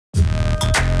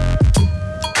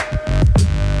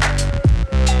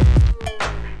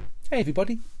Hey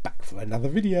everybody, back for another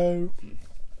video,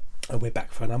 and we're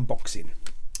back for an unboxing,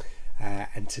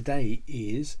 and today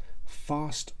is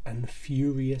Fast and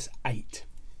Furious 8,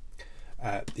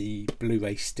 the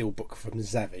Blu-ray Steelbook from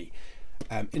ZAVVI.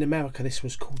 In America this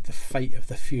was called The Fate of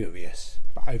the Furious,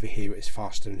 but over here it's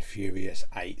Fast and Furious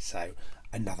 8, so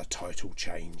another title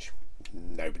change.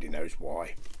 Nobody knows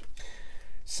why.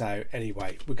 So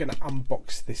anyway, we're going to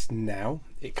unbox this now.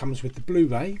 It comes with the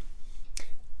Blu-ray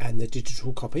and the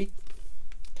digital copy.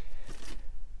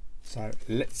 So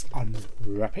let's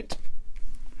unwrap it.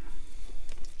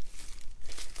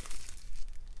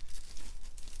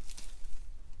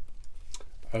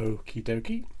 Okie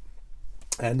dokie.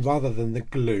 And rather than the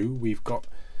glue, we've got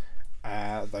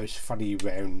those funny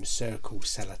round circle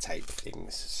sellotape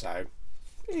things. So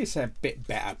it's a bit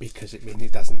better because it means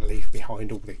it doesn't leave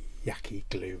behind all the yucky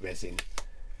glue resin.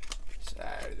 So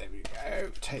there we go.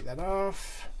 Take that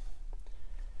off.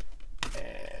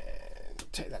 And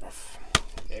take that off.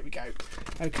 There we go.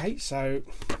 Okay, so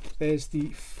there's the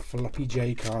floppy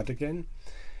J card again.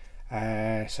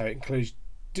 So it includes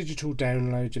digital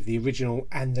downloads of the original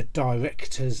and the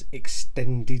director's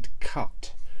extended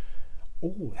cut.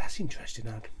 Oh, that's interesting.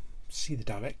 I'd see the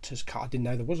director's cut. I didn't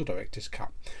know there was a director's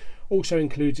cut. Also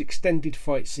includes extended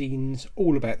fight scenes,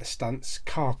 all about the stunts,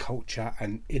 car culture,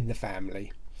 and in the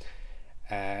family.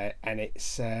 And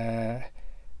it's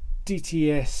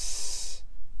DTS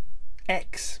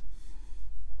X.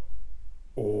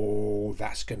 Oh,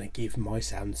 that's going to give my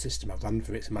sound system a run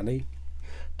for its money.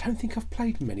 Don't think I've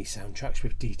played many soundtracks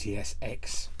with DTS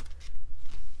X.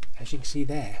 As you can see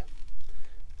there's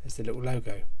the little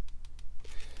logo.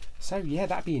 So yeah,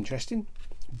 that'd be interesting.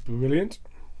 Brilliant.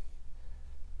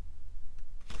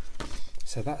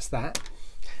 So that's that.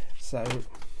 So,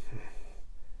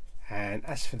 and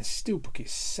as for the steelbook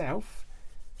itself,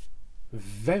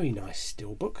 very nice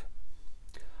steelbook.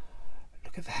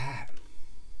 Look at that.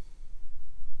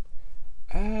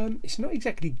 It's not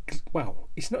exactly, well,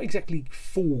 it's not exactly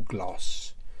full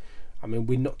gloss. I mean,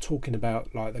 we're not talking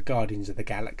about like the Guardians of the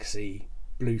Galaxy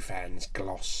Blue Fans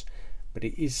gloss, but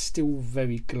it is still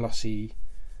very glossy.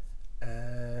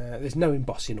 There's no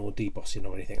embossing or debossing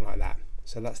or anything like that.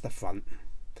 So that's the front.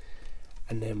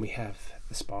 And then we have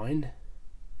the spine,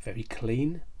 very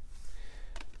clean.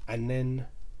 And then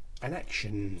an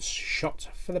action shot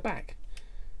for the back,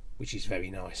 which is very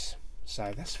nice.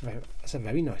 So that's a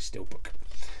very nice steelbook.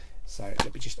 So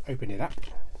let me just open it up,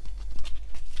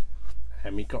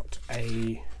 and we got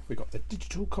the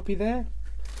digital copy there,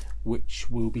 which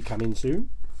will be coming soon.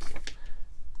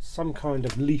 Some kind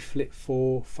of leaflet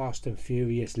for Fast and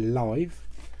Furious Live.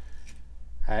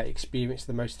 Experience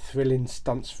the most thrilling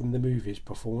stunts from the movies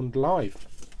performed live.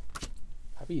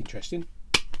 That'd be interesting.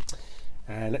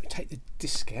 And let me take the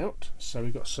disc out. So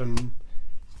we've got some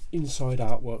inside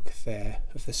artwork there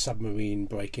of the submarine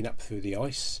breaking up through the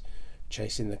ice,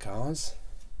 chasing the cars,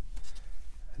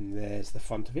 and there's the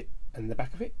front of it and the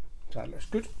back of it, so that looks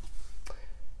good.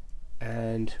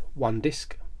 And one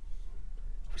disc,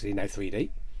 obviously no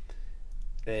 3D.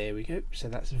 There we go. So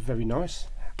that's very nice.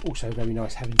 Also very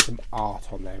nice having some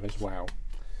art on there as well,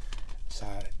 so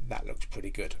that looks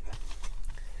pretty good.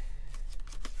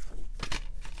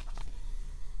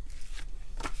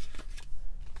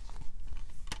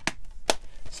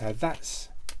 So that's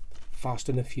Fast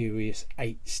and the Furious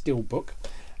 8 Steelbook.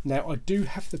 Now I do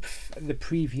have the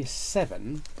previous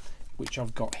 7, which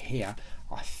I've got here.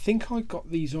 I think I got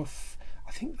these off,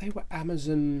 I think they were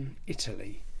Amazon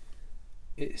Italy.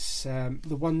 It's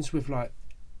the ones with like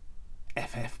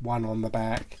FF1 on the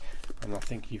back, and I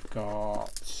think you've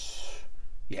got,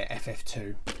 yeah,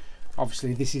 FF2.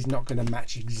 Obviously this is not going to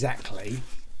match exactly.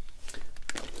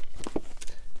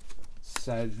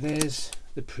 So there's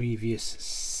the previous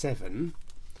 7.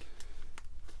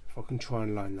 If I can try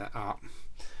and line that up,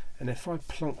 and if I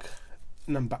plonk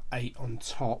number 8 on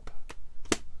top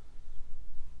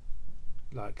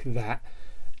like that,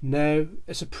 now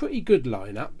it's a pretty good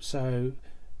lineup. So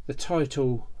the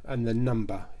title and the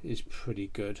number is pretty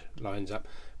good, lines up,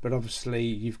 but obviously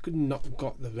you've not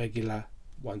got the regular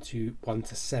 1 to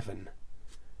 7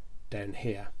 down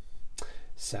here,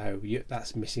 so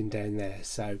that's missing down there.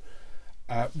 So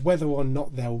whether or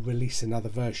not they'll release another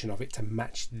version of it to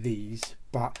match these,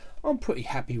 but I'm pretty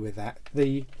happy with that.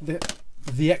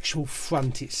 The actual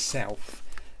front itself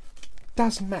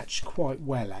does match quite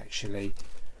well actually,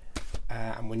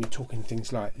 and when you're talking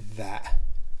things like that,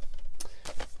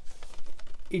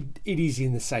 it is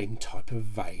in the same type of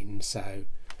vein, so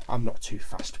I'm not too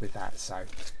fussed with that. So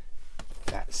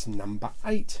that's number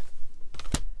 8.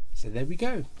 So there we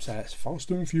go. So that's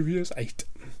Fast and Furious 8.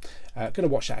 Going to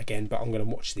watch that again, but I'm going to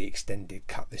watch the extended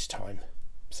cut this time.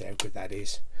 see how good that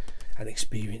is, and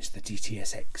experience the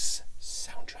GTSX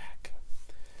soundtrack.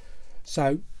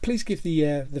 So please give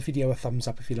the video a thumbs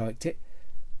up if you liked it.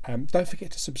 Don't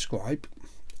forget to subscribe,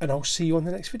 and I'll see you on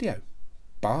the next video.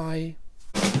 Bye.